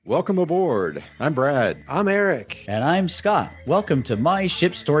Welcome aboard. I'm Brad. I'm Eric. And I'm Scott. Welcome to My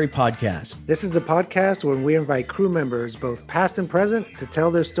Ship Story Podcast. This is a podcast where we invite crew members, both past and present, to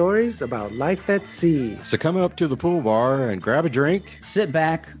tell their stories about life at sea. So come up to the pool bar and grab a drink. Sit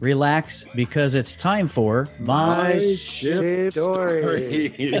back, relax, because it's time for My Ship Story.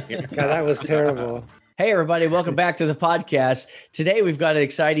 God, that was terrible. Hey, everybody. Welcome back to the podcast. Today, we've got an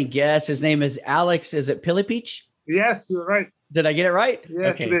exciting guest. His name is Alex. Is it Pilipich? Yes, you're right. Did I get it right?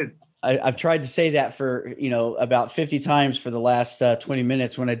 Yes, okay. You did. I've tried to say that for, about 50 times for the last 20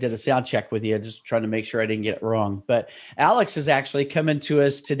 minutes when I did a sound check with you, just trying to make sure I didn't get it wrong. But Alex is actually coming to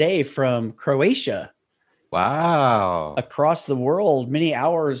us today from Croatia. Wow. Across the world, many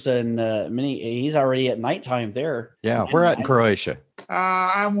hours and he's already at nighttime there. Yeah, we're at in Croatia.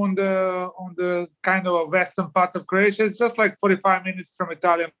 I'm on the kind of western part of Croatia. It's just like 45 minutes from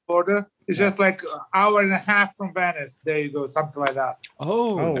Italian border. It's just like an hour and a half from Venice. There you go, something like that.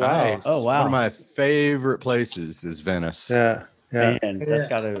 Oh, nice. Wow. Oh, wow. One of my favorite places is Venice. Yeah. Man, that's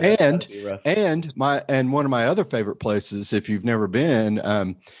gotta be rough. And one of my other favorite places, if you've never been,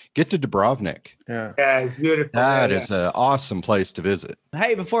 get to Dubrovnik. Yeah, it's beautiful. That is an awesome place to visit.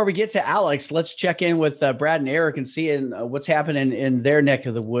 Hey, before we get to Alex, let's check in with Brad and Eric and see what's happening in their neck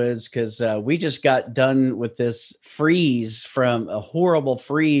of the woods, because we just got done with this freeze from a horrible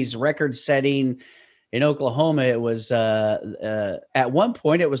freeze, record-setting. In Oklahoma, it was at one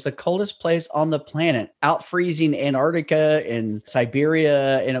point, it was the coldest place on the planet, out freezing Antarctica and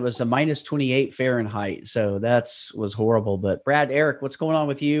Siberia, and it was a minus 28 Fahrenheit. So was horrible. But Brad, Eric, what's going on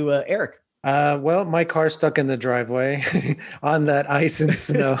with you, Eric? Well, my car's stuck in the driveway on that ice and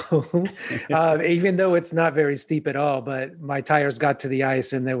snow, even though it's not very steep at all, but my tires got to the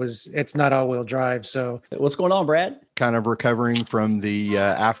ice and it's not all-wheel drive. So what's going on, Brad? Kind of recovering from the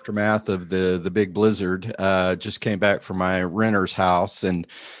aftermath of the big blizzard. Just came back from my renter's house, and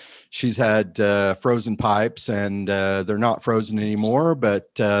she's had frozen pipes, and they're not frozen anymore,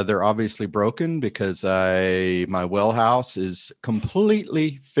 but they're obviously broken because my well house is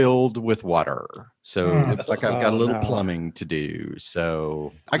completely filled with water. So it looks like I've got a little plumbing to do.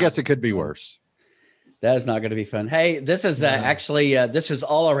 So I guess it could be worse. That is not going to be fun. Hey, this is actually, this is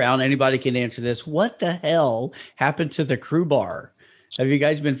all around. Anybody can answer this. What the hell happened to the crew bar? Have you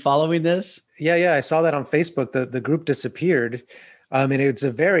guys been following this? Yeah. I saw that on Facebook. The group disappeared. And it's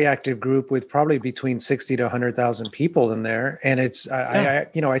a very active group with probably between 60 to 100,000 people in there. And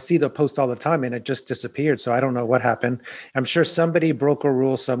I see the post all the time, and it just disappeared. So I don't know what happened. I'm sure somebody broke a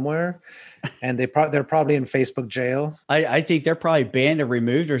rule somewhere, and they're probably in Facebook jail. I think they're probably banned or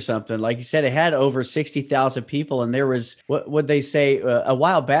removed or something. Like you said, it had over 60,000 people, and there was, what would they say? A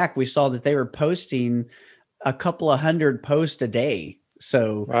while back, we saw that they were posting a couple of hundred posts a day.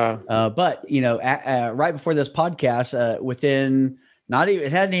 So, wow. But right before this podcast, within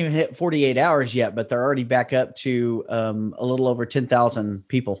it hadn't even hit 48 hours yet, but they're already back up to a little over 10,000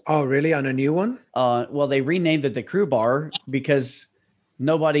 people. Oh, really? On a new one? Well, they renamed it the Crew Bar because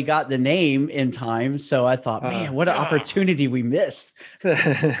nobody got the name in time. So I thought, man, what an opportunity we missed.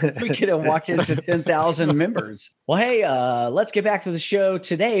 We could have walked into 10,000 members. Well, hey, let's get back to the show.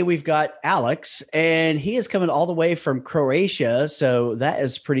 Today, we've got Alex, and he is coming all the way from Croatia. So that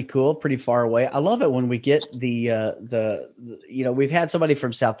is pretty cool, pretty far away. I love it when we get we've had somebody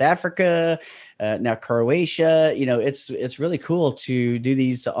from South Africa, now Croatia. It's really cool to do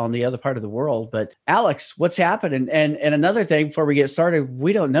these on the other part of the world. But Alex, what's happening? And another thing before we get started,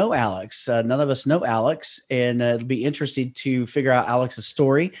 we don't know Alex. None of us know Alex, and it'll be interesting to figure out Alex's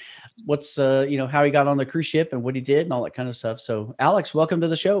story. What's how he got on the cruise ship and what he did and all that kind of stuff. So Alex, welcome to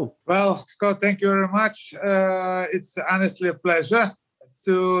the show. Well, Scott, thank you very much. It's honestly a pleasure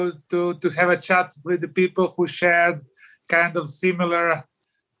to have a chat with the people who shared kind of similar,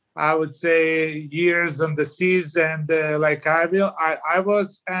 I would say, years on the seas and like I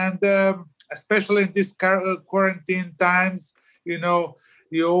was, and especially in these quarantine times,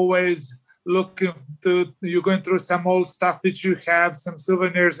 you always you're going through some old stuff that you have, some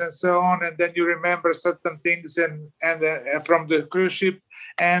souvenirs and so on, and then you remember certain things and from the cruise ship,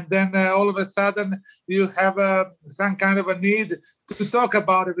 and then all of a sudden you have some kind of a need to talk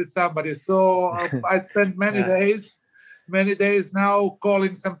about it with somebody. So I spent many days now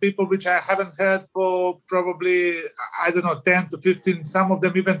calling some people which I haven't heard for probably, 10 to 15, some of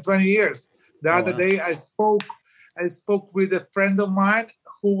them even 20 years. The other day I spoke with a friend of mine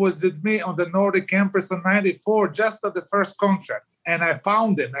who was with me on the Nordic Empress on 94, just at the first contract. and I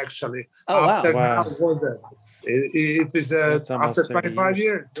found them actually. Oh, wow. After Wow. now, what the- it was That's almost after 30 25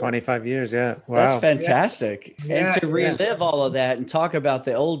 years. 25 years, yeah. Wow. That's fantastic. Yeah, And to yeah. relive all of that and talk about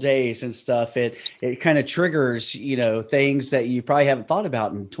the old days and stuff, it kind of triggers, things that you probably haven't thought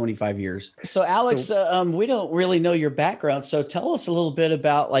about in 25 years. So Alex, we don't really know your background. So tell us a little bit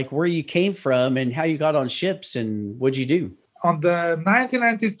about like where you came from and how you got on ships and what'd you do? On the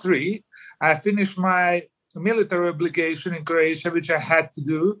 1993, I finished my military obligation in Croatia, which I had to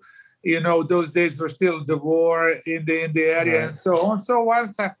do. Those days were still the war in the area Right. and so on. So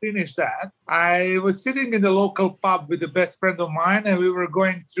once I finished that, I was sitting in the local pub with the best friend of mine, and we were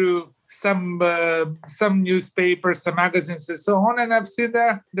going through some newspapers, some magazines, and so on. And I've seen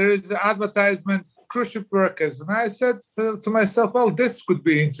there is an advertisement, cruise ship workers. And I said to myself, well, this could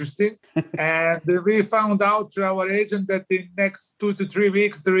be interesting. And we found out through our agent that in next 2 to 3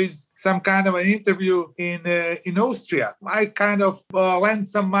 weeks, there is some kind of an interview in Austria. I kind of lent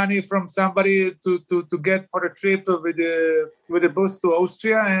some money from somebody to get for a trip with the bus to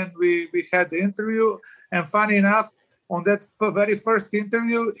Austria. And we had the interview. And funny enough, on that very first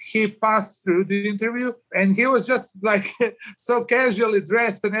interview, he passed through the interview, and he was just like so casually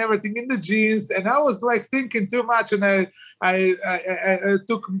dressed and everything in the jeans. And I was like thinking too much, and I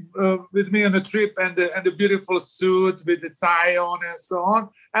took with me on a trip and the beautiful suit with the tie on and so on.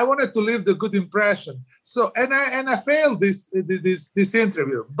 I wanted to leave the good impression. So and I failed this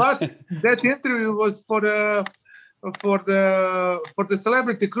interview, but that interview was for the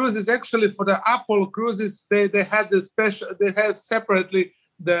celebrity cruises. Actually, for the Apple cruises, they had separately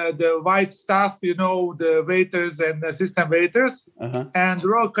the white staff, the waiters and assistant waiters, and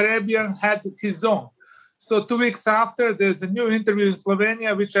Royal Caribbean had his own. So 2 weeks after, there's a new interview in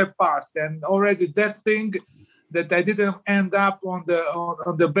Slovenia, which I passed, and already that thing that I didn't end up on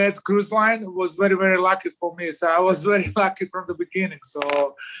the bad cruise line was very, very lucky for me. So I was very lucky from the beginning.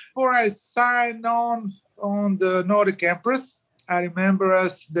 So before I signed on the Nordic Empress, I remember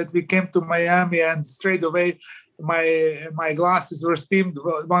that we came to Miami, and straight away my glasses were steamed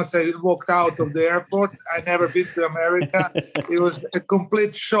once I walked out of the airport. I never been to America. It was a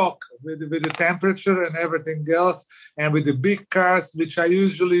complete shock with the temperature and everything else, and with the big cars, which I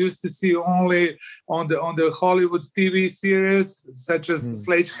usually used to see only on the Hollywood TV series, such as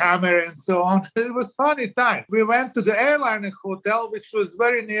Sledgehammer and so on. It was funny time. We went to the airline hotel, which was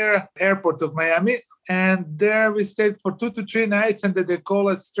very near airport of Miami, and there we stayed for 2 to 3 nights, and then they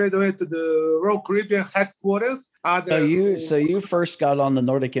called us straight away to the Royal Caribbean headquarters. So you first got on the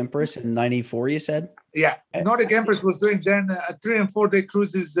Nordic Empress in 94, you said? Yeah, Nordic Empress was doing then 3 and 4 day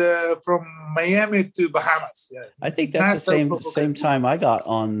cruises from Miami to Bahamas. Yeah. I think that's the same time I got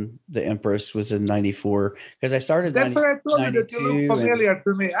on the Empress was in 94, because I started. That's what I told you, that you look familiar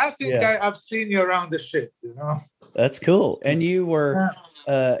to me. I think I've seen you around the ship, That's cool. And you were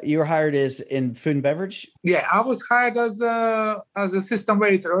hired as in food and beverage? Yeah, I was hired as assistant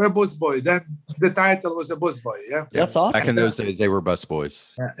waiter or a busboy. Then the title was a busboy. Yeah, that's awesome. Back in those days, they were busboys.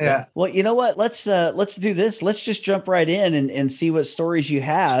 Yeah. Well, you know what? Let's do this. Let's just jump right in and see what stories you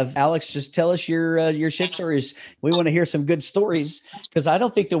have. Alex, just tell us your ship stories. We want to hear some good stories, because I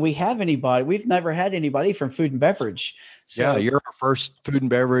don't think that we have anybody. We've never had anybody from food and beverage. So, yeah, you're our first food and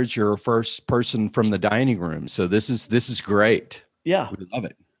beverage. You're our first person from the dining room. So this is great. Yeah, we love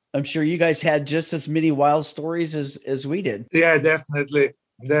it. I'm sure you guys had just as many wild stories as we did. Yeah, definitely.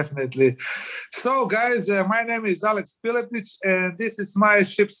 So, guys, my name is Alex Pilepic, and this is my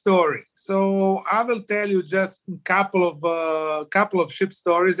ship story. So I will tell you just a couple of ship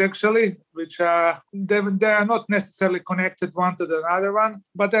stories, actually, which are they are not necessarily connected one to the other one,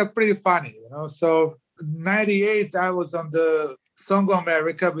 but they're pretty funny, So 98, I was on the Songo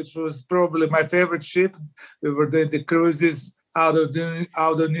America, which was probably my favorite ship. We were doing the cruises out of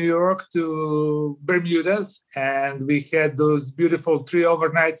New York to Bermudas, and we had those beautiful 3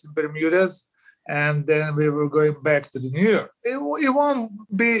 overnights in Bermudas, and then we were going back to the New York. It won't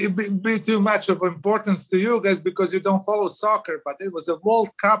be too much of importance to you guys because you don't follow soccer, but it was a World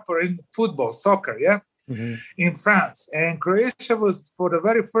Cup in football, soccer, yeah. In France, and Croatia was for the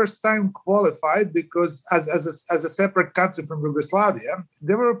very first time qualified because as a separate country from Yugoslavia,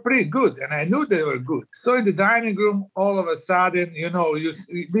 they were pretty good, and I knew they were good. So in the dining room, all of a sudden,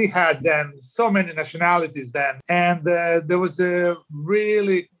 we had then so many nationalities then, and there was a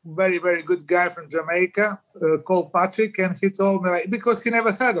really very, very good guy from Jamaica called Patrick, and he told me, because he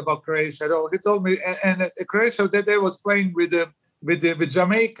never heard about Croatia at all, he told me, and Croatia that day was playing with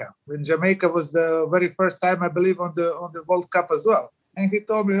Jamaica. When Jamaica was the very first time, I believe, on the World Cup as well. And he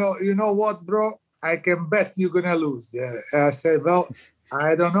told me, "Oh, you know what, bro? I can bet you're gonna lose." Yeah. I said, "Well,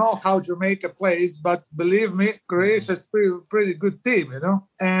 I don't know how Jamaica plays, but believe me, Croatia's pretty good team,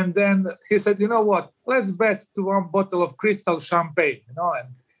 And then he said, you know what? Let's bet to one bottle of crystal champagne,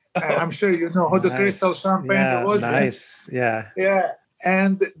 And I'm sure you know how the crystal champagne was. Nice. Yeah. Yeah.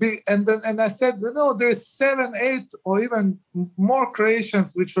 And I said, there's 7, 8, or even more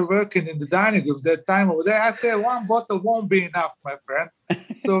Croatians which were working in the dining room that time over there. I said, one bottle won't be enough, my friend.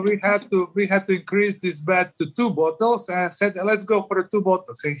 So we had to increase this bet to 2 bottles. And I said, let's go for the 2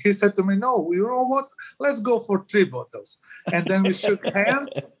 bottles. And he said to me, no, you know what? Let's go for 3 bottles. And then we shook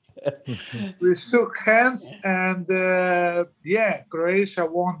hands. And Croatia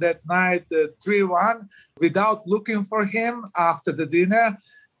won that night 3-1 without looking for him after the dinner.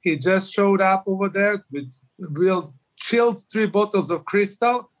 He just showed up over there with real chilled 3 bottles of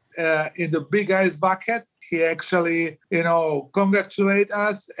crystal in the big ice bucket. He actually, congratulated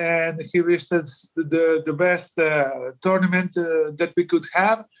us, and he wished us the best tournament that we could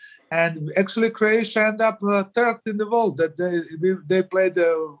have. And actually, Croatia ended up third in the world. That they played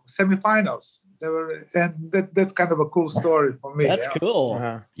the semifinals. That's kind of a cool story for me. That's cool.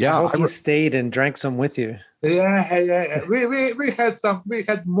 Yeah, I hope you stayed and drank some with you. Yeah. We had some. We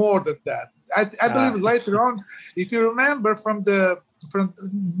had more than that. I believe later on, if you remember from the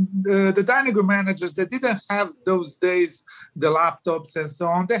dining room managers, they didn't have those days the laptops and so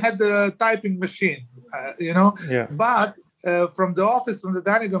on. They had the typing machine, Yeah. But from the office, from the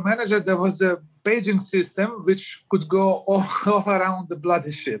dining room manager, there was a paging system which could go all around the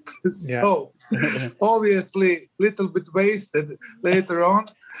bloody ship. So obviously, little bit wasted later on.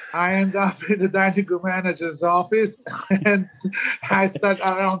 I end up in the dining room manager's office, and I start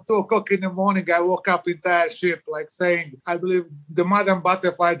around 2 o'clock in the morning. I woke up entire ship, like saying, I believe the Madame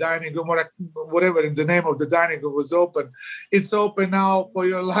Butterfly dining room, or whatever in the name of the dining room, was open. It's open now for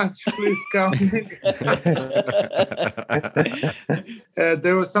your lunch. Please come.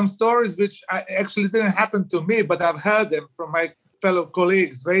 There were some stories which actually didn't happen to me, but I've heard them from my fellow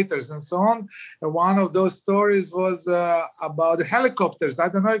colleagues, waiters, and so on. And one of those stories was about the helicopters. I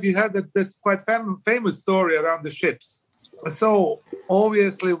don't know if you heard that. That's quite famous story around the ships. So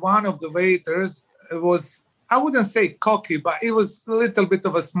obviously, one of the waiters was, I wouldn't say cocky, but he was a little bit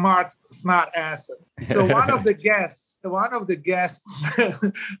of a smart ass. So one of the guests,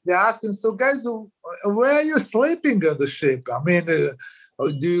 they asked him, "So guys, where are you sleeping on the ship? I mean,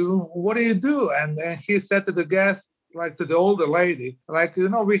 what do you do?" And he said to the guest, like to the older lady, like,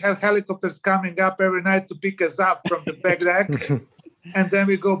 we have helicopters coming up every night to pick us up from the back deck. And then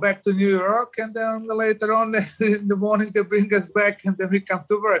we go back to New York. And then later on in the morning, they bring us back. And then we come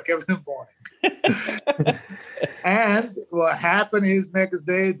to work every morning. And what happened is next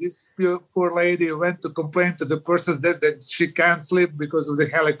day, this poor lady went to complain to the person's desk that she can't sleep because of the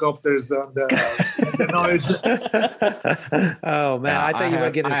helicopters and the noise. Oh, man. I thought you were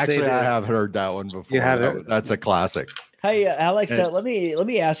going to say that. I have heard that one before. You have That's a classic. Hey, Alex, let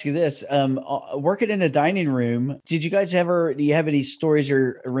me ask you this. Working in a dining room, do you have any stories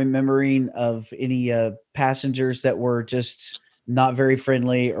you're remembering of any passengers that were just not very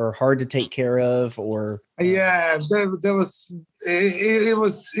friendly or hard to take care of, or? Yeah, there was,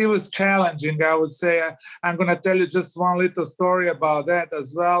 it was challenging, I would say. I'm going to tell you just one little story about that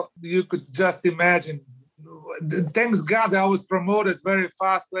as well. You could just imagine. Thanks God, I was promoted very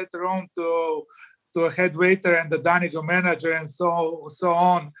fast later on to a head waiter and the dining room manager and so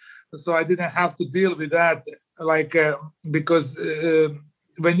on. So I didn't have to deal with that, because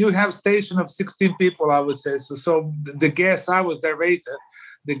when you have station of 16 people, I would say, so the guests, I was their waiter.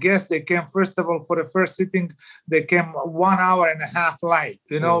 The guests, they came, first of all, for the first sitting, they came 1 hour and a half late,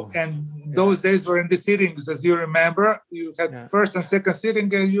 and those days were in the sittings, as you remember. You had first and second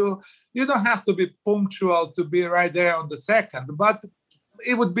sitting, and you don't have to be punctual to be right there on the second, but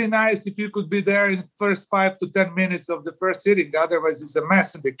it would be nice if you could be there in the first 5 to 10 minutes of the first sitting. Otherwise, it's a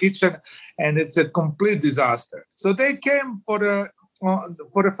mess in the kitchen, and it's a complete disaster. So they came for the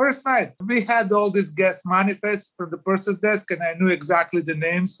first night. We had all these guest manifests from the person's desk, and I knew exactly the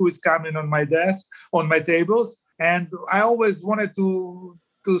names who is coming on my desk, on my tables. And I always wanted to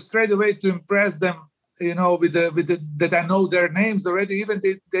straight away to impress them, with that I know their names already. Even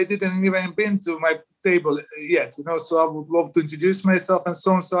they didn't even been to my table yet, so I would love to introduce myself and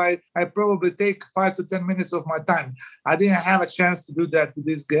so on. So I probably take 5 to 10 minutes of my time. I didn't have a chance to do that with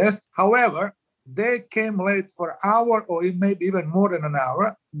this guest. However, they came late for an hour or maybe even more than an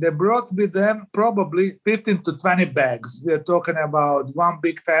hour. They brought with them probably 15 to 20 bags. We are talking about one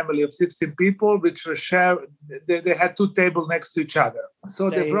big family of 16 people, which share. They had 2 tables next to each other.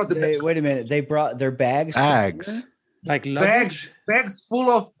 So they brought the wait a minute. They brought their bags. Bags. Like luggage? bags full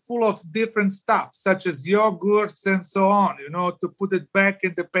of different stuff, such as yogurts and so on, to put it back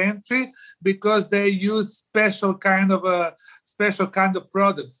in the pantry, because they use special kind of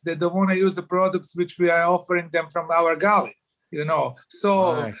products. They don't want to use the products which we are offering them from our galley,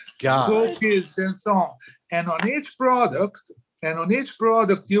 so My God. cookies and so on. And on each product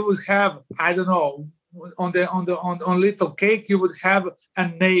you would have, I don't know, on little cake you would have a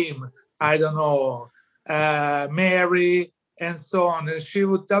name, I don't know, Mary and so on. And she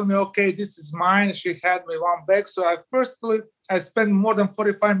would tell me, okay, this is mine. She had me one bag. So I spent more than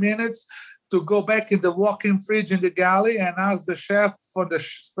 45 minutes to go back in the walk-in fridge in the galley and ask the chef for the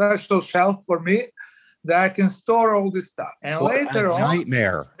special shelf for me that I can store all this stuff. And What later a on,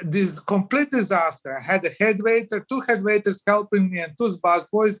 nightmare. this complete disaster. I had a head waiter, 2 head waiters helping me, and 2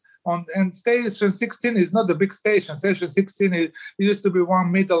 busboys. And station 16 is not a big station. Station 16 it used to be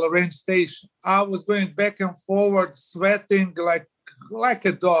one middle range station. I was going back and forward, sweating like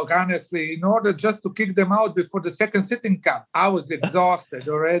a dog, honestly, in order just to kick them out before the second sitting come. I was exhausted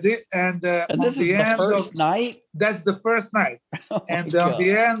already. And this is the first night? That's the first night. Oh And my on God.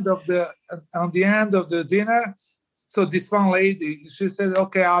 the end of the dinner, so this one lady, she said,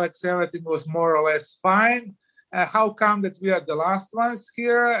 okay, Alex, everything was more or less fine. How come that we are the last ones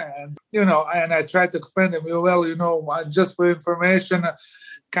here? And, and I tried to explain them, well, just for information,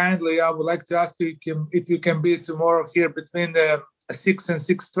 kindly, I would like to ask you if you can be tomorrow here between the 6 and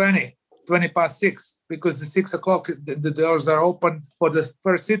 6:20, 20 past 6, because the 6 o'clock, the doors are open for the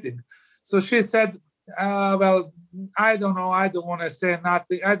first sitting. So she said, well, I don't know. I don't want to say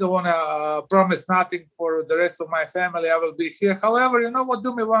nothing. I don't want to promise nothing for the rest of my family. I will be here. However, you know what?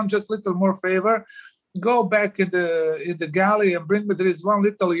 Do me one just little more favor. Go back in the galley and bring me. There is one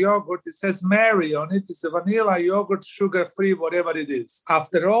little yogurt. It says Mary on it. It's a vanilla yogurt, sugar-free, whatever it is.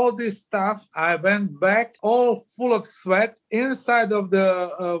 After all this stuff, I went back, all full of sweat, inside of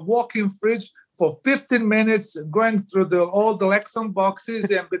the walk-in fridge for 15 minutes, going through all the Lexon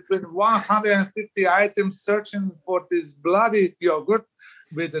boxes and between 150 items, searching for this bloody yogurt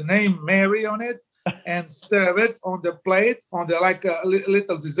with the name Mary on it. And serve it on the plate, on the like a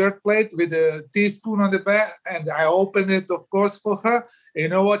little dessert plate with a teaspoon on the back. And I opened it, of course, for her. You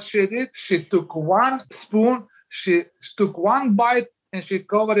know what she did? She took 1 spoon, she took 1 bite, and she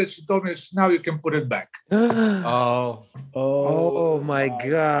covered it. She told me, now you can put it back. Oh my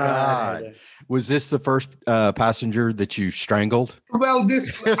God. Was this the first passenger that you strangled? Well, the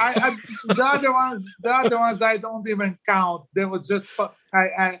other ones I don't even count. There was just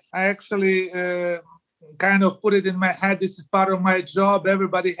I actually kind of put it in my head. This is part of my job.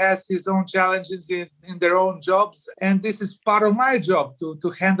 Everybody has his own challenges in their own jobs, and this is part of my job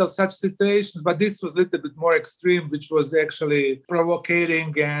to handle such situations. But this was a little bit more extreme, which was actually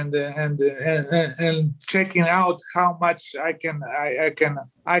provocating and checking out how much I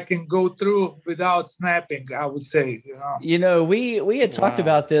can go through without snapping, I would say. We had talked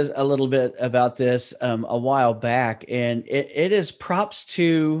about this a little bit a while back, and it is props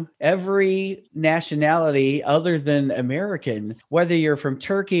to every nationality other than American, whether you're from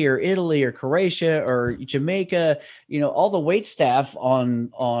Turkey or Italy or Croatia or Jamaica, all the wait staff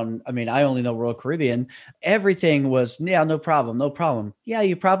on I mean, I only know Royal Caribbean, everything was, no problem. Yeah,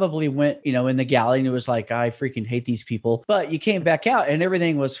 you probably went, in the galley and it was like, I freaking hate these people, but you came back out and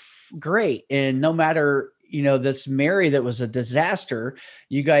everything was great. And no matter, this Mary that was a disaster,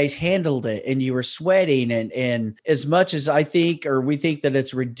 you guys handled it and you were sweating. And as much as we think that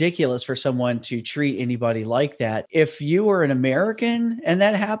it's ridiculous for someone to treat anybody like that, if you were an American and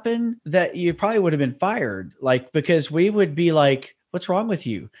that happened, that you probably would have been fired, because we would be like, what's wrong with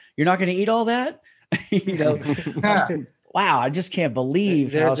you? You're not going to eat all that? Wow, I just can't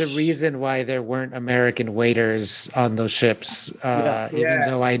believe there's a reason why there weren't American waiters on those ships. Even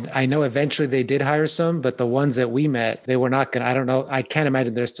though I know eventually they did hire some, but the ones that we met, they were not going to, I don't know, I can't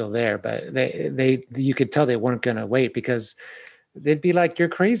imagine they're still there, but you could tell they weren't going to wait, because they'd be like, you're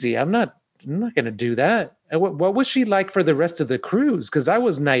crazy. I'm not going to do that. And what was she like for the rest of the cruise? Because I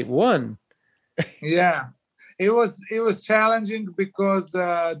was night 1. Yeah. It was challenging because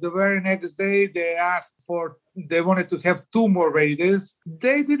the very next day they wanted to have 2 more waiters.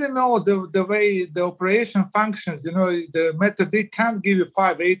 They didn't know the way the operation functions. The method, they can't give you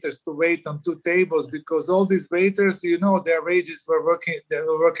 5 waiters to wait on 2 tables, because all these waiters, their wages were working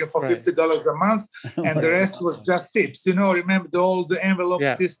for $50 a month, and the rest was just tips. Remember the old envelope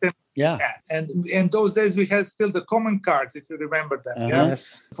system. Yeah. And those days we had still the common cards, if you remember them.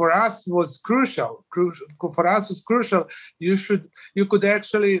 Yes. For us was crucial. For us was crucial. You could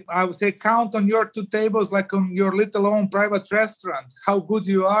actually, I would say, count on your 2 tables like on your little own private restaurant, how good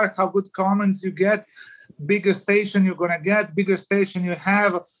you are, how good comments you get. bigger station you're going to get, bigger station you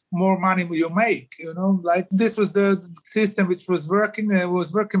have, more money you make. Like this was the system which was working, and it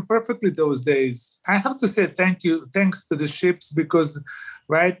was working perfectly those days. I have to say thanks to the ships, because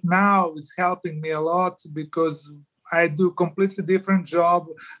right now it's helping me a lot, because I do completely different job,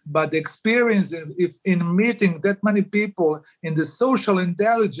 but the experience in meeting that many people in the social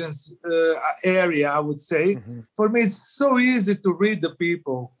intelligence area, I would say, for me, it's so easy to read the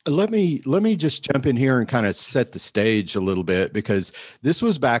people. Let me just jump in here and kind of set the stage a little bit, because this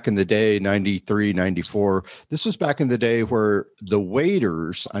was back in the day, 93, 94. This was back in the day where the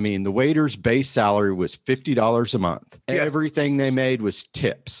waiters' base salary was $50 a month. Yes. Everything they made was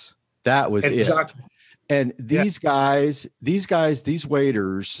tips. That was it. And these waiters,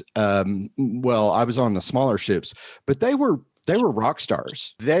 I was on the smaller ships, but they were rock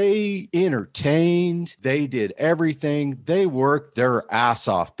stars. They entertained, they did everything. They worked their ass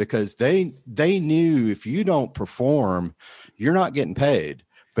off, because they knew if you don't perform, you're not getting paid.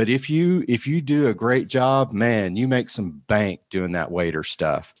 But if you do a great job, man, you make some bank doing that waiter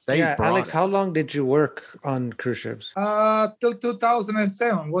stuff. Alex, how long did you work on cruise ships? Till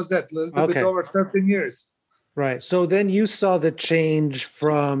 2007. Was that a little bit over 13 years? Right. So then you saw the change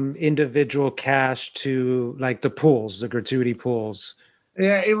from individual cash to like the pools, the gratuity pools.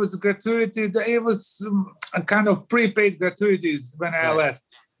 Yeah, it was gratuity. It was a kind of prepaid gratuities when I left.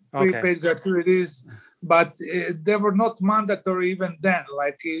 Prepaid gratuities. But they were not mandatory even then.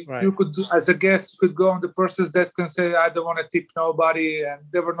 Like you could, as a guest, you could go on the person's desk and say, I don't want to tip nobody. And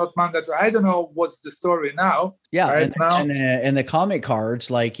they were not mandatory. I don't know what's the story now. Yeah. And the comment cards,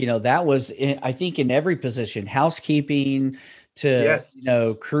 that was, I think, in every position, housekeeping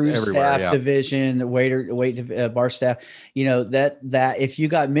to, crew staff division, bar staff, that if you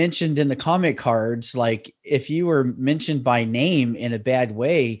got mentioned in the comment cards, like if you were mentioned by name in a bad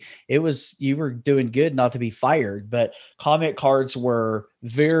way, you were doing good not to be fired. But comment cards were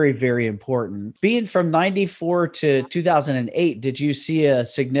very, very important. Being from 94 to 2008, did you see a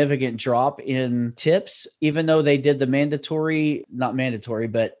significant drop in tips, even though they did the not mandatory,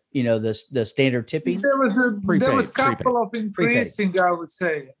 but the standard tipping? There was a couple of increasing, I would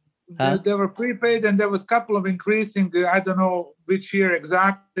say. They were prepaid, and there was a couple of increasing. I don't know which year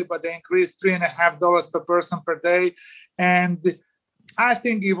exactly, but they increased $3.50 per person per day. And I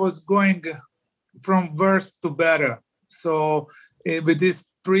think it was going from worse to better. So with this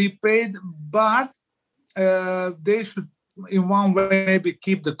prepaid, but they should in one way maybe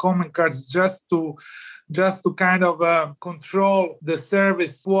keep the comment cards just to kind of control the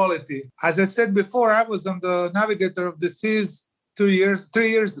service quality. As I said before, I was on the Navigator of the Seas 3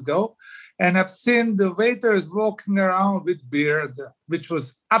 years ago, and I've seen the waiters walking around with beard, which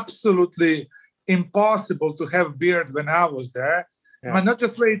was absolutely impossible to have beard when I was there. Yeah. But not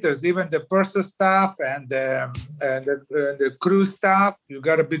just waiters, even the purser staff and the crew staff. You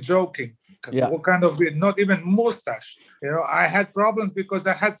got to be joking. Yeah. What kind of beard? Not even mustache. I had problems because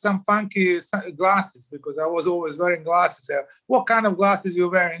I had some funky glasses, because I was always wearing glasses. What kind of glasses you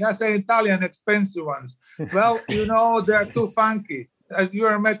wearing? I say Italian expensive ones. Well, they're too funky. As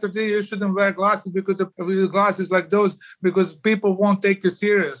you're a maitre d', you shouldn't wear glasses because glasses like those, because people won't take you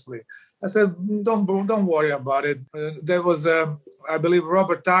seriously. I said, don't worry about it. There was, I believe,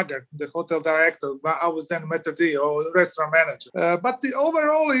 Robert Taggart, the hotel director. I was then maitre d' or restaurant manager. But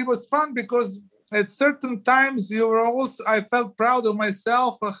overall, it was fun, because at certain times I felt proud of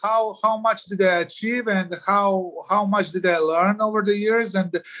myself. How much did I achieve, and how much did I learn over the years?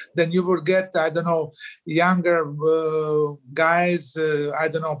 And then you will get, I don't know, younger guys,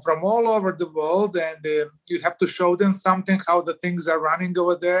 from all over the world, and you have to show them something, how the things are running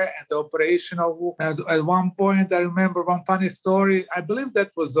over there and the operational. At one point, I remember one funny story. I believe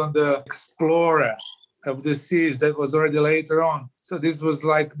that was on the Explorer of the Seas. That was already later on. So this was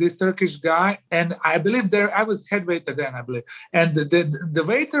like this Turkish guy, and I believe I was head waiter then, I believe. And the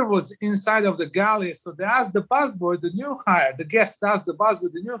waiter was inside of the galley. So they asked the busboy, the new hire, the guest asked the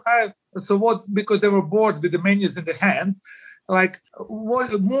busboy, the new hire, so what, because they were bored with the menus in the hand, like,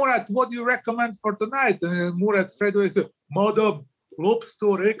 Murat, what do you recommend for tonight? Murat straight away said, Madam,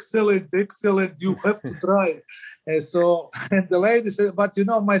 lobster, excellent, you have to try. And the lady said, but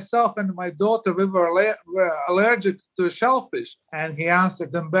myself and my daughter, we were allergic to shellfish. And he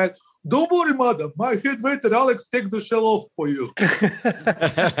answered them back, don't worry, madam, my head waiter Alex take the shell off for you.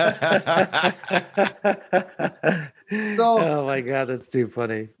 Oh my God, that's too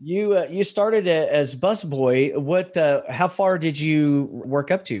funny. You started as busboy. What? How far did you work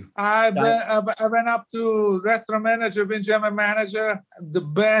up to? I went up to restaurant manager, Benjamin manager. The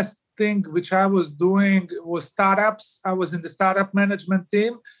best thing which I was doing was startups. I was in the startup management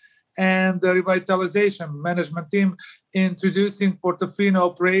team, and the revitalization management team introducing Portofino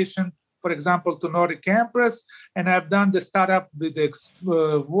operation, for example, to Nordic Empress. And I've done the startup with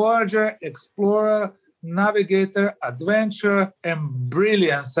Voyager, Explorer, Navigator, Adventure, and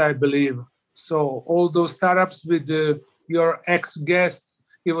Brilliance, I believe. So all those startups with your ex-guest,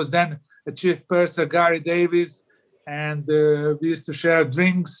 he was then a chief purser, Gary Davies, and we used to share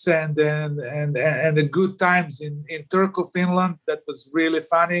drinks and the good times in Turku, Finland. That was really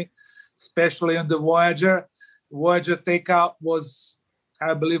funny, especially on the Voyager. Voyager takeout was,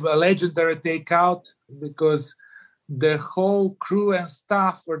 I believe, a legendary takeout because the whole crew and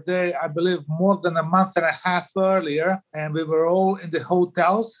staff were there, I believe, more than a month and a half earlier. And we were all in the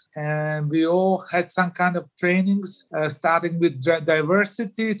hotels and we all had some kind of trainings, starting with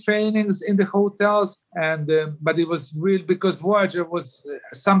diversity trainings in the hotels. And but it was real because Voyager was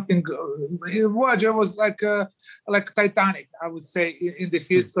something. Voyager was like Titanic, I would say, in the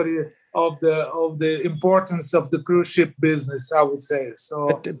history of the importance of the cruise ship business, I would say.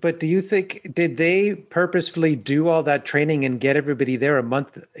 So, but do you think, did they purposefully do all that training and get everybody there a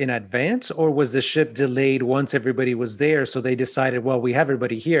month in advance, or was the ship delayed once everybody was there? So they decided, well, we have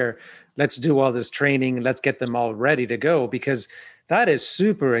everybody here, let's do all this training, let's get them all ready to go, because that is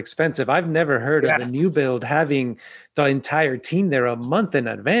super expensive. I've never heard of a new build having the entire team there a month in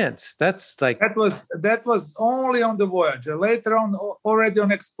advance. That's like that was only on the Voyager. Later on, already on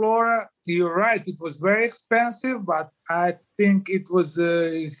Explorer, you're right, it was very expensive, but I think it was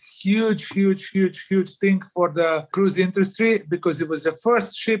a huge thing for the cruise industry because it was the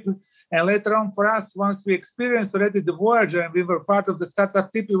first ship. And later on for us, once we experienced already the Voyager and we were part of the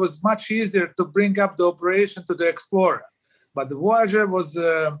startup team, it was much easier to bring up the operation to the Explorer. But the Voyager was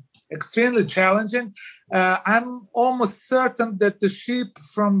extremely challenging. I'm almost certain that the ship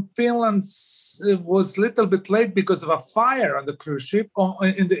from Finland was a little bit late because of a fire on the cruise ship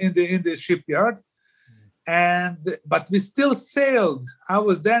in the shipyard. But we still sailed. I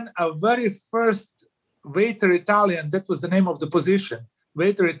was then a very first waiter Italian. That was the name of the position,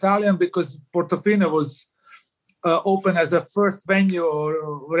 waiter Italian, because Portofino was open as a first venue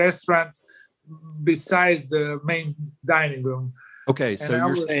or restaurant beside the main dining room. Okay, so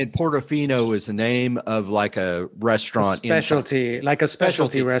you're saying Portofino is the name of like a restaurant, specialty, inside. Like a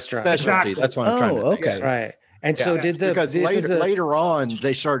specialty restaurant. Specialty. Exactly. That's what I'm trying to. Okay, right. And so because later on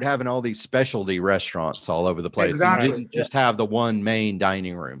they started having all these specialty restaurants all over the place. Exactly. You didn't just have the one main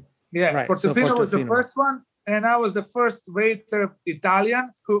dining room. Yeah, right. Portofino was the first one. And I was the first waiter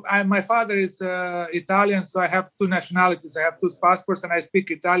Italian. My father is Italian, so I have two nationalities. I have two passports, and I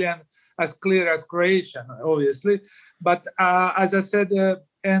speak Italian as clear as Croatian, obviously. But as I said, the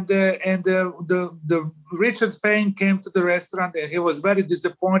Richard Fain came to the restaurant, and he was very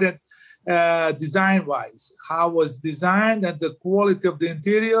disappointed design-wise. How it was designed and the quality of the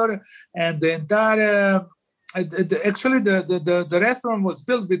interior and the entire. Actually, the restaurant was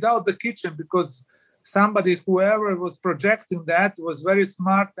built without the kitchen because whoever was projecting that was very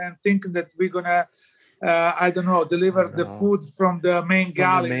smart and thinking that we're gonna, deliver the food from the main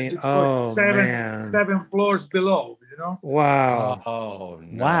galley. Seven floors below, Wow. Oh,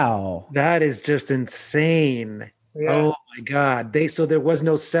 no. Wow. That is just insane. Yeah. Oh my God. So there was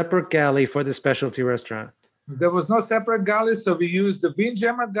no separate galley for the specialty restaurant. There was no separate galley, so we used the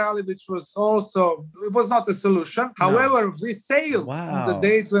Windjammer galley, which was it was not a solution. No. However, we sailed on the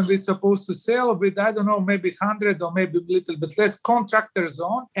date when we're supposed to sail with, maybe 100 or maybe a little bit less contractors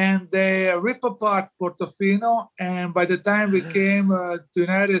on, and they rip apart Portofino. And by the time we came to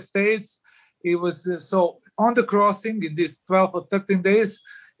United States, it was so on the crossing in these 12 or 13 days,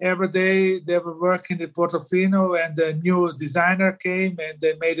 every day they were working at Portofino, and a new designer came and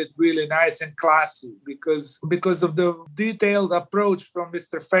they made it really nice and classy because of the detailed approach from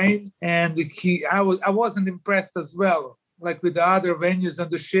Mr. Fain. And I wasn't impressed as well, like with the other venues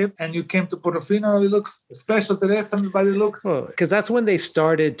on the ship. And you came to Portofino, it looks special to the restaurant, but it looks... Because that's when they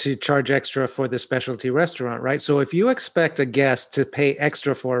started to charge extra for the specialty restaurant, right? So if you expect a guest to pay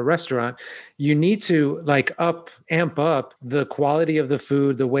extra for a restaurant, you need to amp up the quality of the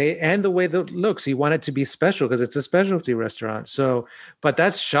food, the way that it looks. You want it to be special because it's a specialty restaurant. So, but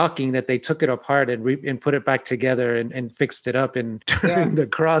that's shocking that they took it apart and put it back together and fixed it up during the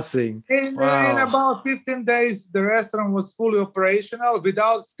crossing. In about 15 days, the restaurant was fully operational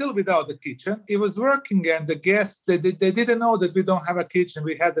without the kitchen. It was working, and the guests, they didn't know that we don't have a kitchen.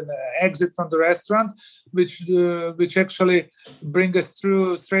 We had an exit from the restaurant, which actually bring us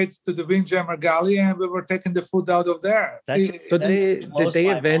straight to the Windjammer galley, and we were taking the food out of there. Did they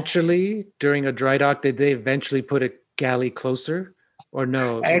eventually, during a dry dock, put a galley closer? or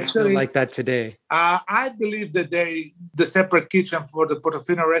no? It's still Actually, like that today. I believe that the separate kitchen for the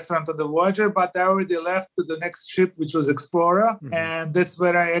Portofino restaurant on the Voyager, but I already left to the next ship, which was Explorer, and that's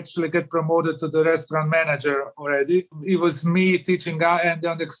where I actually get promoted to the restaurant manager already. It was me teaching out, and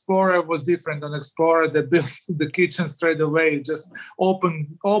on Explorer was different. On Explorer, they built the kitchen straight away, just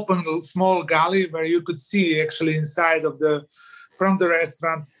open small galley where you could see actually inside from the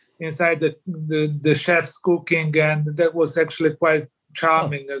restaurant, inside the chef's cooking, and that was actually quite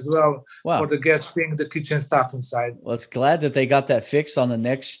charming as well for the guests seeing the kitchen stuff inside. Well, it's glad that they got that fixed on the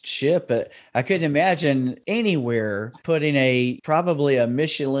next ship. But I couldn't imagine anywhere putting probably a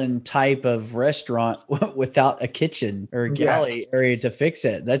Michelin type of restaurant without a kitchen or a galley area to fix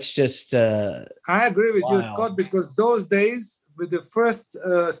it. That's just I agree with you, Scott, because those days with the first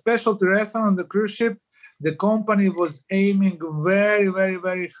specialty restaurant on the cruise ship, the company was aiming very, very,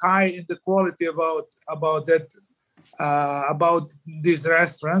 very high in the quality about these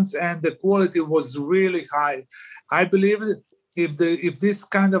restaurants, and the quality was really high. I believe if this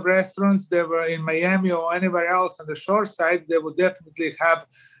kind of restaurants they were in Miami or anywhere else on the shore side, they would definitely have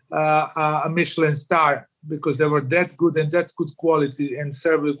a Michelin star because they were that good and that good quality, and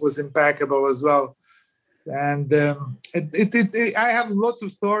service was impeccable as well. And I have lots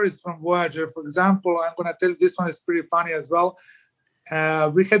of stories from Voyager. For example, I'm going to tell you this one is pretty funny as well.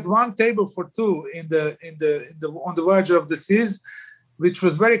 We had one table for two on the Voyager of the Seas, which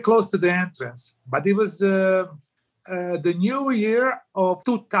was very close to the entrance. But it was the new year of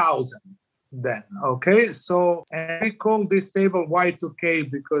 2000 then. Okay, so and we called this table Y2K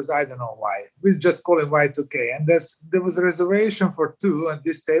because I don't know why. We just call it Y2K. And there was a reservation for two at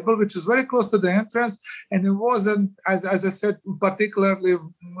this table, which is very close to the entrance. And it wasn't, as I said, particularly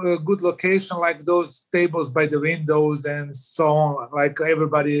a good location like those tables by the windows and so on, like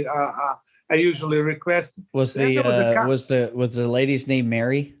everybody I usually request. Was the lady's name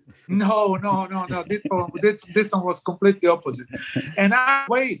Mary? No. This one was completely opposite. And I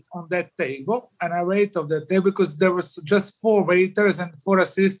wait on that table, because there was just 4 waiters and 4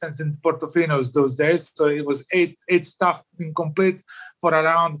 assistants in Portofino's those days. So it was eight staff incomplete for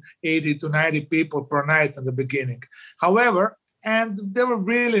around 80 to 90 people per night in the beginning. However, and they were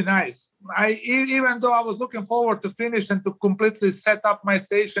really nice. Even though I was looking forward to finish and to completely set up my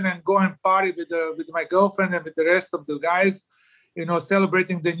station and go and party with my girlfriend and with the rest of the guys,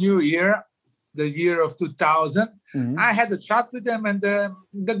 celebrating the new year, the year of 2000. Mm-hmm. I had a chat with them, and the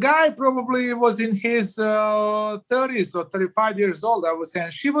guy probably was in his 30s or 35 years old, I was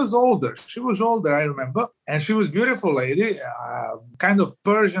saying. She was older, I remember. And she was a beautiful lady, kind of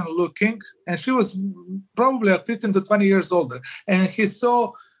Persian looking. And she was probably 15 to 20 years older. And he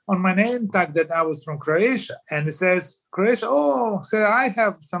saw on my name tag that I was from Croatia. And he says, Croatia? I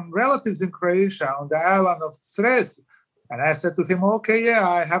have some relatives in Croatia on the island of Cres. And I said to him, okay, yeah,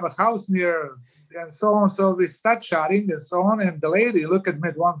 I have a house near, and so on. So we start chatting and so on. And the lady looked at me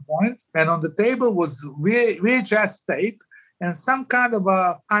at one point, and on the table was VHS tape and some kind of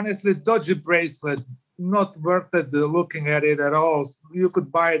honestly dodgy bracelet, not worth it looking at it at all. You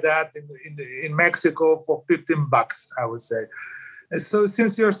could buy that in Mexico for $15, I would say. So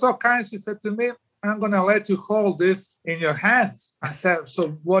since you're so kind, she said to me, I'm going to let you hold this in your hands. I said,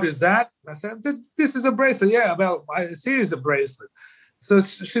 so what is that? I said, this is a bracelet. Yeah, well, I see it's a bracelet. So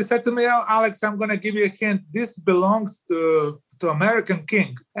she said to me, Alex, I'm going to give you a hint. This belongs to American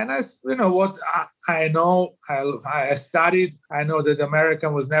king. And I, what I know, I studied. I know that America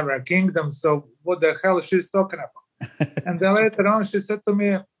was never a kingdom. So what the hell she's talking about? And then later on, she said to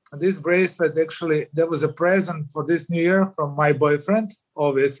me, this bracelet, actually, there was a present for this new year from my boyfriend,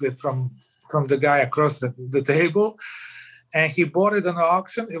 obviously from the guy across the table. And he bought it on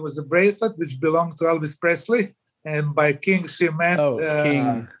auction. It was a bracelet which belonged to Elvis Presley. And by king, she meant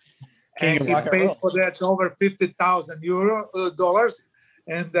King. And he paid for that over $50,000.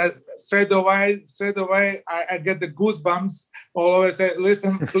 And that straight away, I get the goosebumps. All of I say,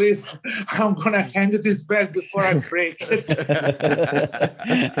 listen, please, I'm going to hand you this back before I break it.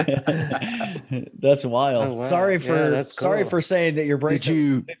 That's wild. Oh, wow. Sorry that's cool. Sorry for saying that your bracelet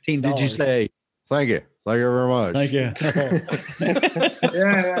was $15. Did you say, thank you very much? Thank you.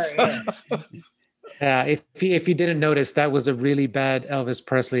 Yeah. Yeah, if you didn't notice, that was a really bad Elvis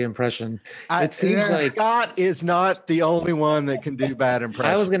Presley impression. It seems like Scott is not the only one that can do bad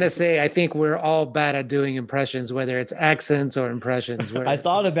impressions. I was going to say, I think we're all bad at doing impressions, whether it's accents or impressions. I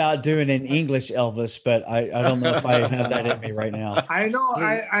thought about doing an English Elvis, but I don't know if I have that in me right now. I know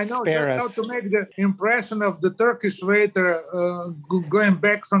Spare just us. how to make the impression of the Turkish waiter going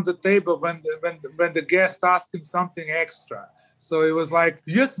back from the table when the guest asked him something extra. So it was like,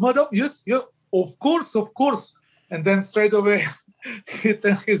 yes, madam, yes. Of course. And then straight away, he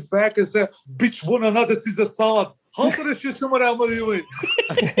turned his back and said, "Bitch, one another Caesar salad. How do you shoot someone else with?"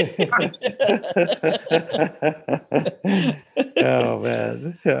 Oh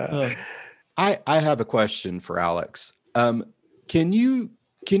man. Yeah. I have a question for Alex. Can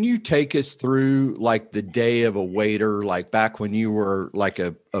you take us through like the day of a waiter, like back when you were like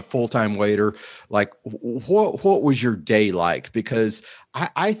a full-time waiter? Like what was your day like? Because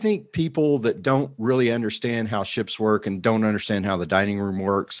I think people that don't really understand how ships work and don't understand how the dining room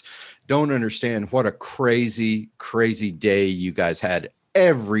works, don't understand what a crazy, crazy day you guys had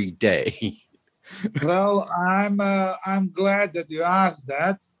every day. Well, I'm glad that you asked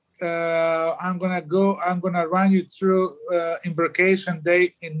that. I'm gonna run you through embarkation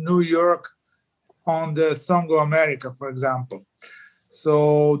day in New York on the Songo America, for example.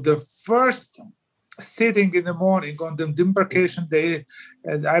 So the first sitting in the morning on the embarkation day,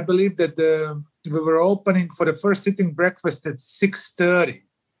 and I believe that we were opening for the first sitting breakfast at 6:30.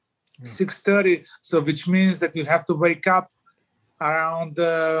 6:30, so which means that you have to wake up around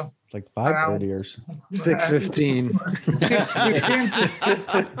like 5:30 or so. 6:15.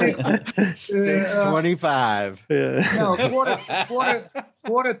 6:25. No,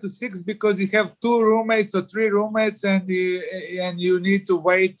 quarter to 6, because you have 2 roommates or 3 roommates, and you need to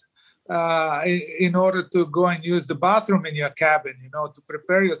wait in order to go and use the bathroom in your cabin, to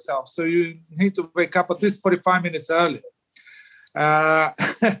prepare yourself. So you need to wake up at least 45 minutes early. Now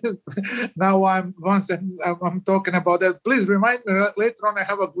I'm talking about that. Please remind me later on. I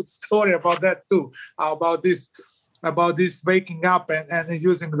have a good story about that too. About this waking up and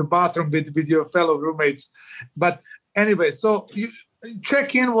using the bathroom with your fellow roommates. But anyway, so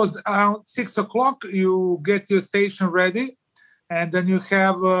check-in was around 6 o'clock. You get your station ready, and then you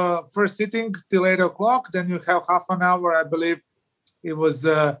have first sitting till 8 o'clock. Then you have half an hour, I believe it was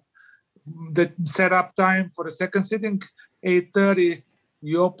the setup time for the second sitting. 8:30,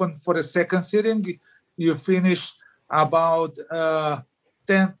 you open for the second sitting. You finish about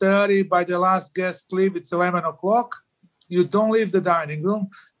 10:30. By the last guest leave, it's 11 o'clock. You don't leave the dining room.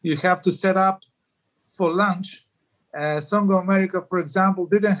 You have to set up for lunch. Songo America, for example,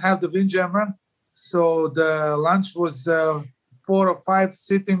 didn't have the Windjammer, so the lunch was 4 or 5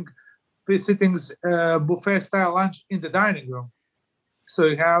 sittings, buffet-style lunch in the dining room. So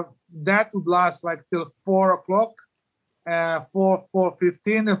you have that would last like till 4 o'clock.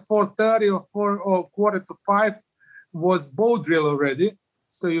 4:15 and 4:30 or quarter to 5 was boat drill already.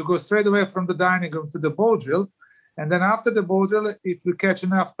 So you go straight away from the dining room to the boat drill. And then after the boat drill, if you catch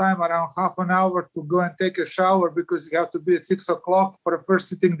enough time, around half an hour to go and take a shower, because you have to be at 6 o'clock for the first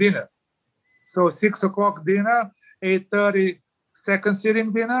sitting dinner. So 6 o'clock dinner, 8:30 second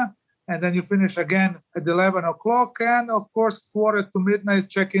sitting dinner, and then you finish again at 11 o'clock. And of course, quarter to midnight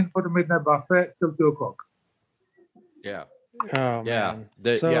check-in for the midnight buffet till 2 o'clock. Yeah. Oh, Yeah. man.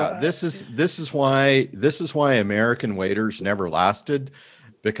 This is why American waiters never lasted,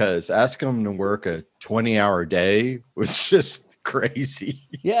 because asking them to work a 20-hour day was just crazy.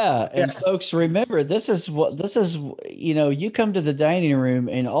 Yeah. And folks, remember, this is, you come to the dining room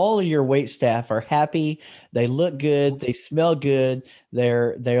and all of your wait staff are happy. They look good. They smell good.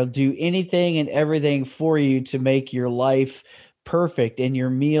 They'll do anything and everything for you to make your life perfect in your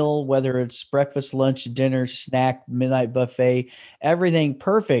meal, whether it's breakfast, lunch, dinner, snack, midnight buffet, everything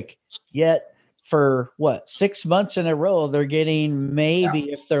perfect. Yet for 6 months in a row, they're getting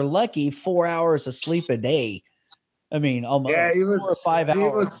maybe, if they're lucky, 4 hours of sleep a day. I mean, almost 4 or 5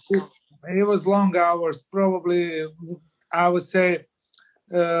 hours. It was long hours, probably. I would say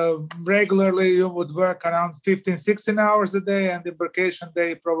regularly you would work around 15, 16 hours a day, and the embarkation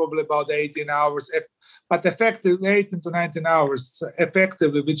day probably about 18 hours, but effective 18 to 19 hours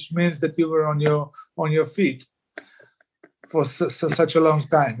effectively, which means that you were on your feet for such a long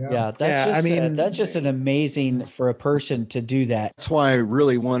time. Yeah, that's just an amazing for a person to do that. That's why I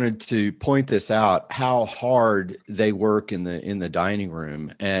really wanted to point this out, how hard they work in the dining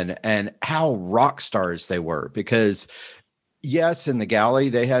room, and how rock stars they were, because yes, in the galley,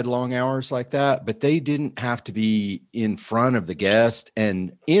 they had long hours like that, but they didn't have to be in front of the guest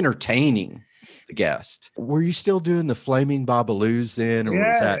and entertaining the guest. Were you still doing the flaming Babaloos then? Or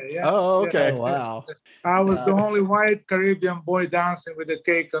was that? Yeah. Oh, okay. Oh, wow. I was the only white Caribbean boy dancing with a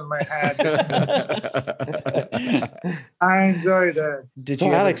cake on my head. I enjoyed that. Did So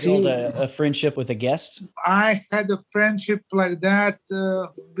you ever Alex, build a friendship with a guest? I had a friendship like that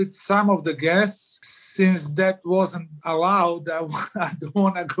with some of the guests, since that wasn't allowed, I don't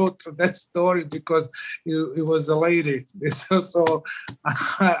want to go through that story because it was a lady. So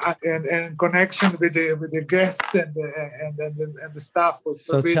and in connection with the guests and the staff was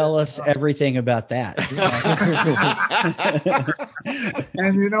So forbidden. tell us everything about that.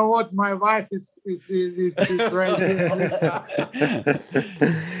 And you know what? My wife is ready.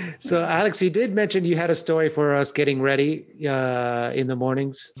 So, Alex, you did mention you had a story for us getting ready in the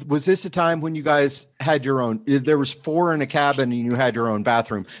mornings. Was this a time when you guys had your own? There was 4 in a cabin and you had your own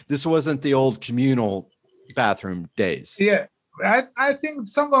bathroom. This wasn't the old communal bathroom days. Yeah. I think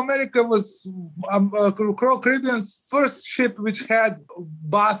Song of America was Royal Caribbean's first ship which had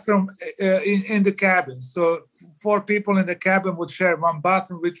bathroom in the cabin. So 4 people in the cabin would share one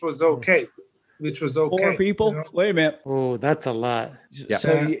bathroom, which was okay. 4 people? You know? Wait a minute. Oh, that's a lot. Yeah. So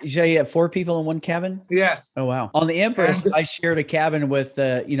you had 4 people in one cabin? Yes. Oh, wow. On the Empress, And- I shared a cabin with,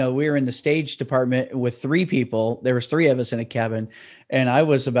 we were in the stage department with 3 people. There was 3 of us in a cabin, and I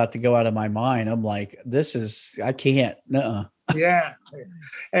was about to go out of my mind. I'm like, I can't. Nuh-uh. Yeah.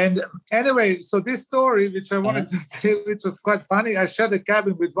 And anyway, so this story, which I wanted to say, which was quite funny, I shared a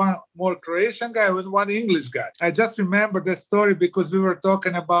cabin with one more Croatian guy and one English guy. I just remember that story because we were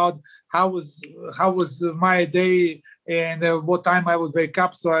talking about how was my day and what time I would wake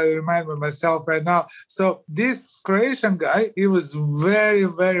up. So I remember myself right now. So this Croatian guy, he was very,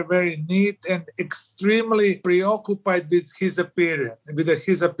 very, very neat and extremely preoccupied with his appearance.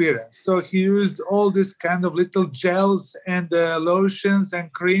 So he used all this kind of little gels and lotions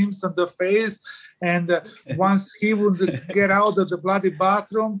and creams on the face. And once he would get out of the bloody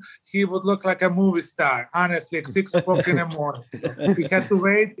bathroom, he would look like a movie star, honestly, at 6 o'clock in the morning. So he has to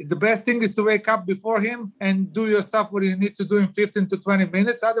wait. The best thing is to wake up before him and do your stuff what you need to do in 15 to 20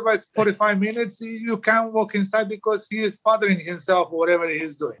 minutes. Otherwise, 45 minutes, you can't walk inside because he is bothering himself or whatever he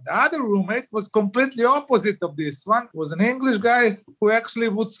is doing. The other roommate was completely opposite of this one. Was an English guy who actually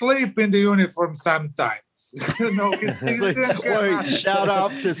would sleep in the uniform sometimes. Wait, shout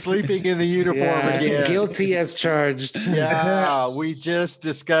out to sleeping in the uniform again. Guilty as charged. Yeah, we just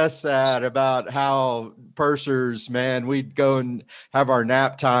discussed that about how pursers, man, we'd go and have our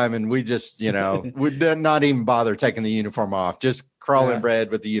nap time and we just, we'd not even bother taking the uniform off, just crawling bread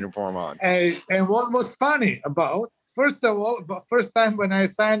with the uniform on. And what was funny about, first of all, first time when I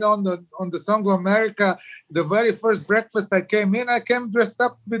signed on the Song of America, the very first breakfast I came dressed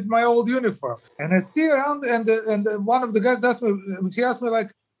up with my old uniform. And I see around, and one of the guys asked me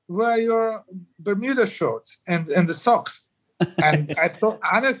like, where are your Bermuda shorts and the socks? And I thought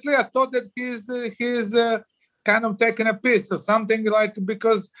that he's kind of taking a piss or something, like,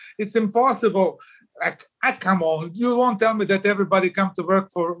 because it's impossible. I come on, you won't tell me that everybody come to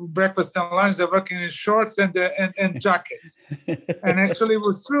work for breakfast and lunch, they're working in shorts and jackets. And actually it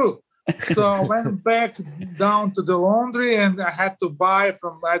was true. So I went back down to the laundry and I had to buy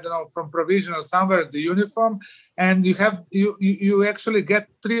from Provision or somewhere the uniform. And you actually get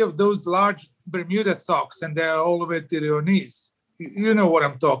 3 of those large Bermuda socks and they're all the way to your knees. You know what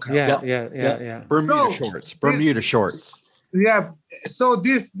I'm talking about. Yeah. Bermuda shorts. Yeah. So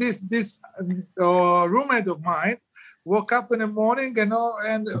this roommate of mine woke up in the morning and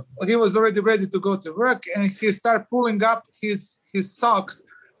he was already ready to go to work and he started pulling up his socks,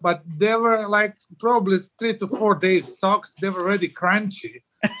 but they were like probably 3 to 4 days socks. They were already crunchy.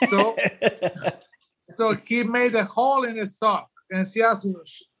 So he made a hole in his sock and she asked me,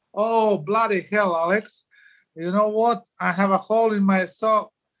 "Oh, bloody hell, Alex, you know what? I have a hole in my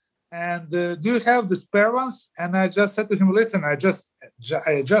sock. And do you have the spare ones?" And I just said to him, "Listen, I just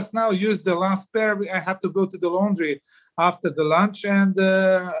now used the last pair. I have to go to the laundry after the lunch and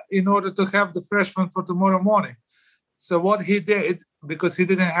in order to have the fresh one for tomorrow morning." So what he did, because he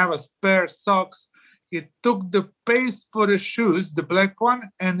didn't have a spare socks, he took the paste for the shoes, the black one,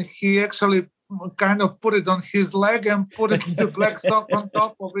 and he actually kind of put it on his leg and put it the black sock on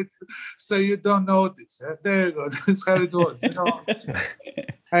top of it so you don't notice. There you go. That's how it was.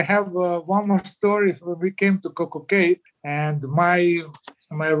 I have one more story. When we came to Coco Cay, and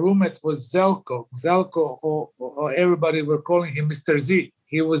my roommate was Zelko. Zelko, or everybody were calling him Mr. Z.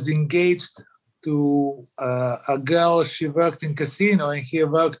 He was engaged to a girl. She worked in casino, and he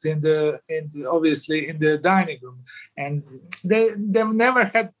worked obviously in the dining room. And they never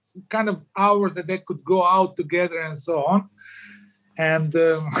had kind of hours that they could go out together and so on. And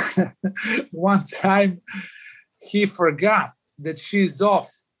one time he forgot that she's off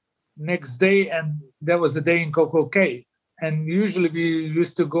next day, and there was a day in Coco Cay. And usually we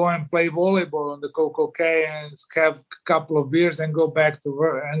used to go and play volleyball on the Coco Cay and have a couple of beers and go back to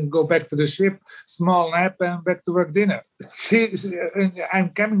work and go back to the ship, small nap and back to work dinner. I'm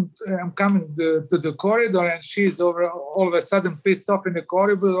coming to the corridor and she's all of a sudden pissed off in the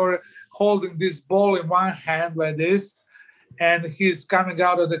corridor, holding this ball in one hand like this. And he's coming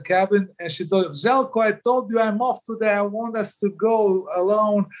out of the cabin and she told him, Željko, I told you I'm off today. I want us to go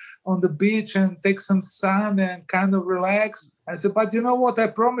alone on the beach and take some sun and kind of relax. I said, but you know what? I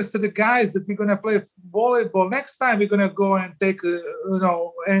promised to the guys that we're going to play volleyball. Next time we're going to go and take,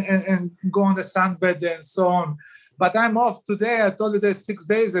 and go on the sunbed and so on. But I'm off today. I told you that 6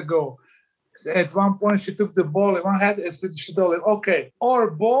 days ago. At one point, she took the ball in one hand and she told him, okay,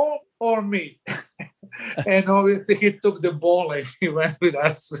 or ball or me. And obviously he took the ball and he went with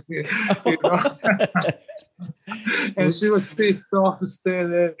us. And she was pissed off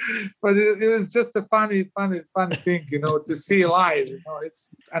still. But it was just a funny thing, to see live.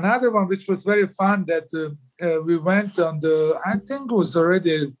 It's another one which was very fun that we went on I think it was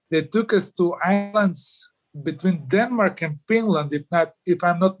already, they took us to islands between Denmark and Finland, if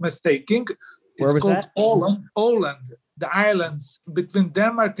I'm not mistaken. Where was that? Åland. The islands between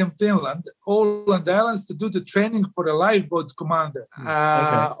Denmark and Finland, Åland Islands, to do the training for the lifeboat commander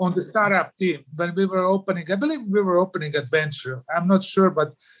on the startup team. When we were opening, I believe we were opening Adventure. I'm not sure,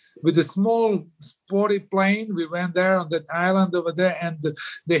 but with a small sporty plane, we went there on that island over there, and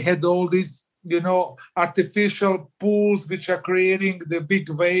they had all these, artificial pools which are creating the big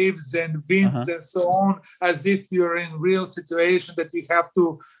waves and winds and so on, as if you're in real situation that you have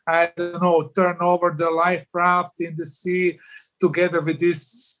to, turn over the life raft in the sea together with these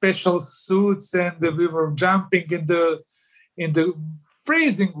special suits, and we were jumping in the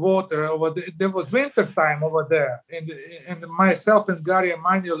freezing water there was winter time over there, and myself and Gary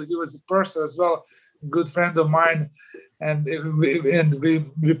Emanuel, he was a person as well, good friend of mine. And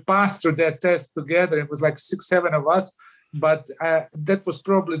we passed through that test together. It was like 6-7 of us, but that was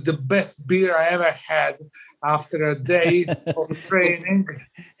probably the best beer I ever had after a day of training.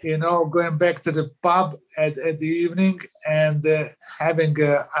 Going back to the pub at the evening and having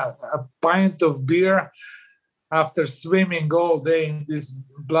a pint of beer after swimming all day in these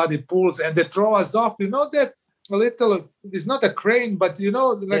bloody pools, and they throw us off. That a little. It's not a crane, but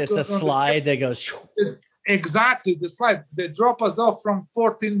like it's a slide that goes. Exactly, the slide. They drop us off from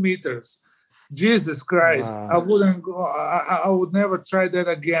 14 meters. Jesus Christ. Wow. I wouldn't go. I would never try that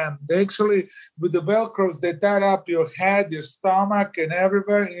again. They actually, with the Velcros, they tie up your head, your stomach, and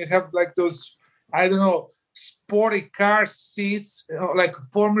everywhere. And you have like those, sporty car seats, like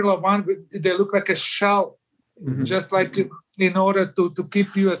Formula One. They look like a shell, just like in order to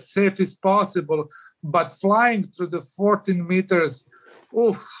keep you as safe as possible. But flying through the 14 meters,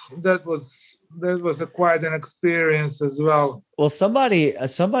 that was quite an experience as well. Well, somebody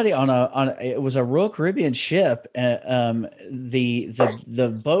on it was a Royal Caribbean ship. The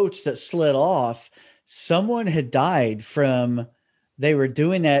boats that slid off, someone had died from. They were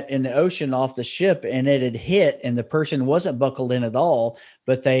doing that in the ocean off the ship, and it had hit, and the person wasn't buckled in at all,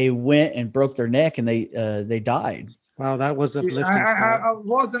 but they went and broke their neck, and they died. Wow, that was uplifting.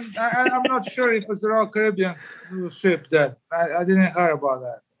 I'm not sure if it was a Royal Caribbean ship that I didn't hear about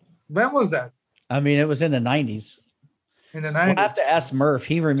that. When was that? I mean, it was in the 90s. In the 90s. We'll have to ask Murph.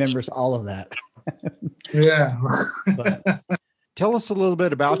 He remembers all of that. Yeah. But, tell us a little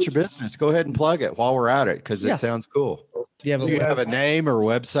bit about your business. Go ahead and plug it while we're at it, because it sounds cool. Do you have a name or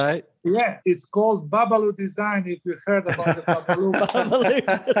website? Yeah, it's called Babalu Design. If you heard about the Babalu.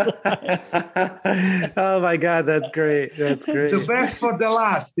 Oh my God, that's great. That's great. The best for the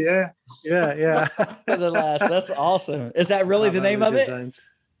last, yeah. Yeah. For the last. That's awesome. Is that really the name of it?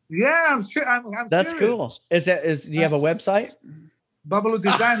 Yeah, I'm sure. I'm That's serious. cool. Do you have a website?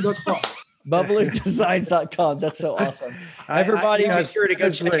 BabaluDesign.com. BabaluDesigns.com. That's so awesome. Everybody be sure to go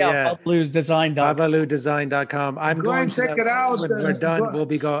check out BabaluDesign.com. BabaluDesign.com. I'm going to check it out. When we're done,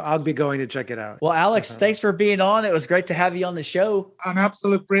 I'll be going to check it out. Well, Alex, thanks for being on. It was great to have you on the show. An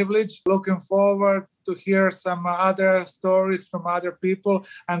absolute privilege. Looking forward to hear some other stories from other people.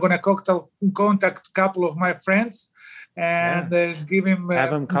 I'm going to contact a couple of my friends and give them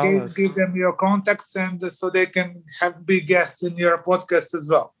your contacts, and so they can be guests in your podcast as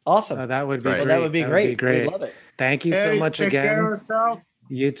well. Awesome. That would be great. That would be great. We'd love it. Thank you so much again. Take care of yourself.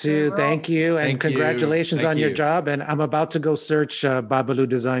 You too. Thank you. And congratulations on your job. And I'm about to go search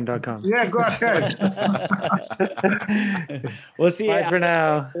BabaluDesign.com. Yeah, go ahead. We'll see you. Bye for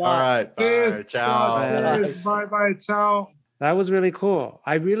now. All right. Bye. Ciao. Bye. Ciao. That was really cool.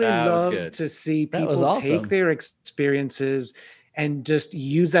 I really love to see people take their experiences and just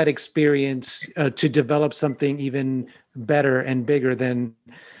use that experience to develop something even better and bigger than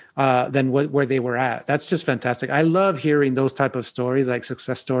where they were at. That's just fantastic. I love hearing those type of stories, like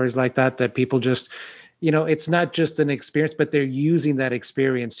success stories like that people just, it's not just an experience, but they're using that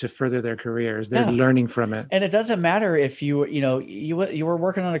experience to further their careers. They're learning from it. And it doesn't matter if you were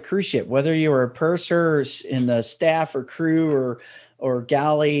working on a cruise ship, whether you were a purser in the staff or crew or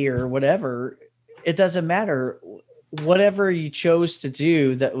galley or whatever, it doesn't matter. Whatever you chose to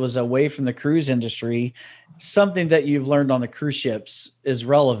do that was away from the cruise industry, something that you've learned on the cruise ships is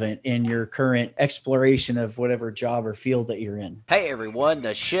relevant in your current exploration of whatever job or field that you're in. Hey everyone,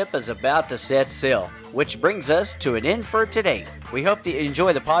 the ship is about to set sail, which brings us to an end for today. We hope that you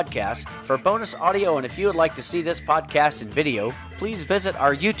enjoy the podcast. For bonus audio, and if you would like to see this podcast in video, please visit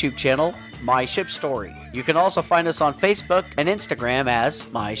our YouTube channel, My Ship Story. You can also find us on Facebook and Instagram as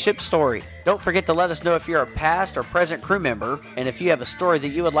My Ship Story. Don't forget to let us know if you're a past or present crew member, and if you have a story that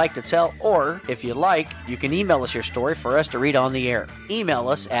you would like to tell, or if you like, you can email us your story for us to read on the air. Email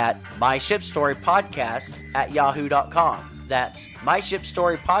us at myshipstorypodcast@yahoo.com. That's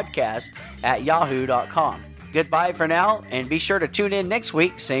myshipstorypodcast@yahoo.com. Goodbye for now, and be sure to tune in next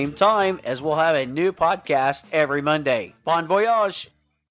week, same time, as we'll have a new podcast every Monday. Bon voyage!